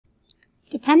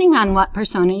Depending on what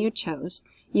persona you chose,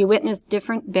 you witness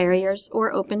different barriers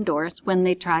or open doors when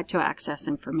they try to access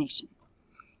information.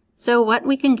 So what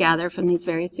we can gather from these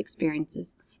various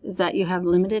experiences is that you have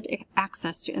limited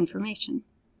access to information.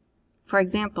 For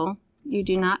example, you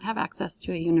do not have access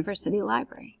to a university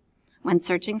library. When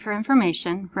searching for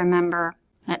information, remember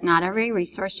that not every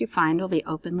resource you find will be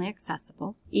openly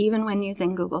accessible, even when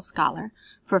using Google Scholar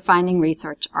for finding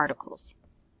research articles.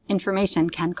 Information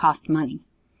can cost money.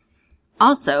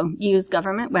 Also, use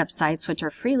government websites which are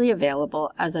freely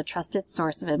available as a trusted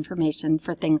source of information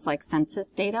for things like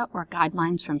census data or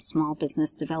guidelines from small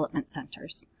business development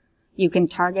centers. You can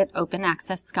target open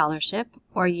access scholarship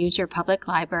or use your public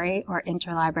library or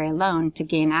interlibrary loan to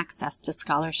gain access to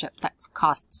scholarship that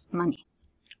costs money.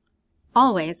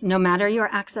 Always, no matter your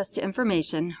access to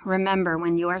information, remember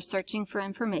when you are searching for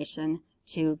information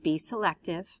to be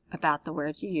selective about the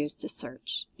words you use to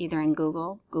search, either in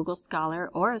Google, Google Scholar,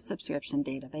 or a subscription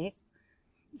database.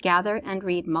 Gather and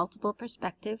read multiple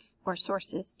perspectives or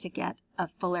sources to get a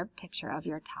fuller picture of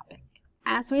your topic.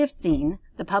 As we have seen,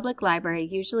 the public library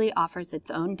usually offers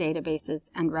its own databases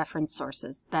and reference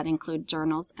sources that include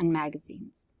journals and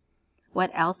magazines.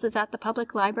 What else is at the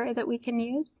public library that we can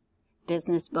use?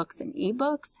 Business books and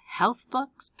ebooks, health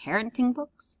books, parenting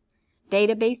books,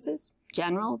 databases,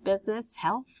 general, business,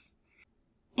 health,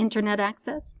 internet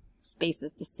access,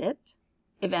 spaces to sit,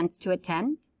 events to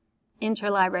attend,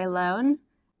 interlibrary loan,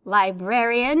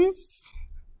 librarians.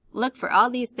 Look for all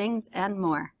these things and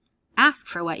more. Ask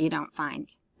for what you don't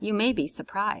find. You may be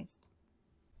surprised.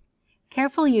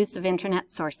 Careful use of internet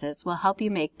sources will help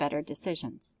you make better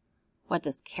decisions. What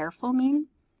does careful mean?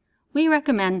 We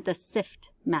recommend the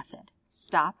SIFT method: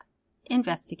 stop,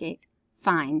 investigate,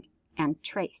 find, and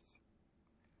trace.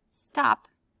 Stop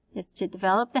is to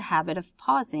develop the habit of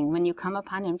pausing when you come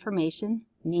upon information,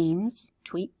 memes,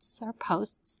 tweets, or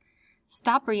posts.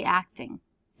 Stop reacting.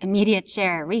 Immediate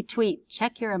share, retweet,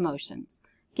 check your emotions.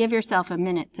 Give yourself a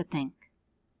minute to think.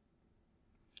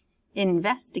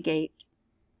 Investigate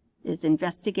is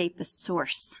investigate the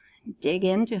source. Dig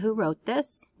into who wrote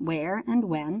this, where, and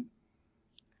when.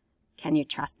 Can you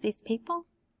trust these people?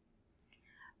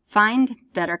 Find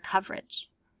better coverage.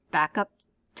 Back up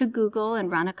to Google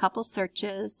and run a couple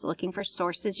searches looking for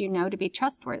sources you know to be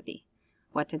trustworthy.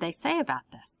 What do they say about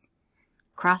this?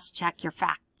 Cross-check your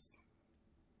facts.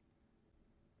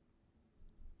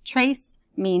 Trace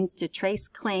means to trace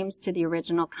claims to the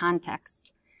original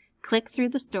context. Click through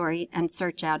the story and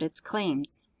search out its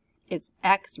claims. Is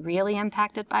X really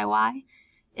impacted by Y?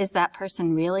 Is that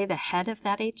person really the head of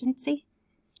that agency?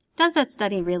 Does that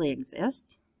study really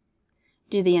exist?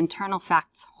 Do the internal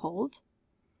facts hold?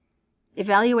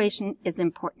 Evaluation is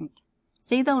important.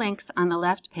 See the links on the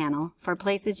left panel for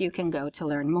places you can go to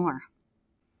learn more.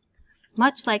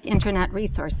 Much like internet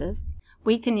resources,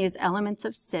 we can use elements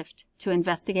of SIFT to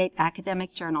investigate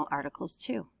academic journal articles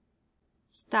too.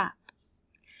 Stop.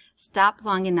 Stop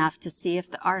long enough to see if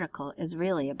the article is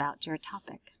really about your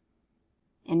topic.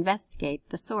 Investigate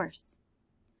the source.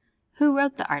 Who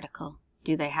wrote the article?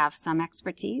 Do they have some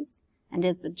expertise? And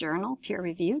is the journal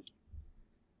peer-reviewed?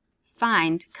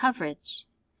 Find coverage.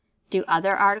 Do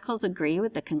other articles agree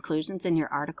with the conclusions in your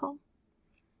article?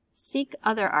 Seek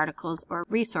other articles or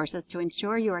resources to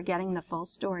ensure you are getting the full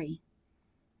story.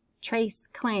 Trace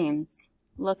claims.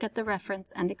 Look at the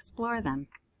reference and explore them.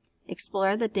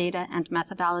 Explore the data and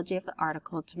methodology of the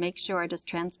article to make sure it is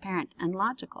transparent and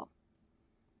logical.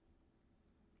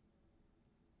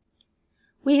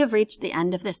 We have reached the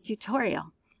end of this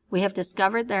tutorial. We have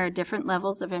discovered there are different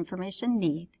levels of information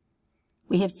need.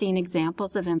 We have seen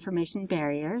examples of information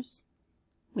barriers.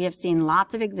 We have seen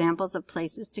lots of examples of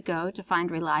places to go to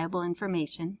find reliable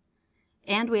information.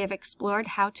 And we have explored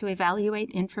how to evaluate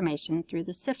information through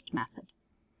the SIFT method.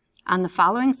 On the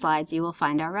following slides, you will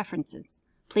find our references.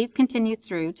 Please continue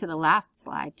through to the last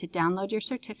slide to download your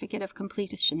certificate of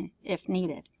completion if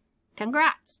needed.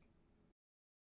 Congrats!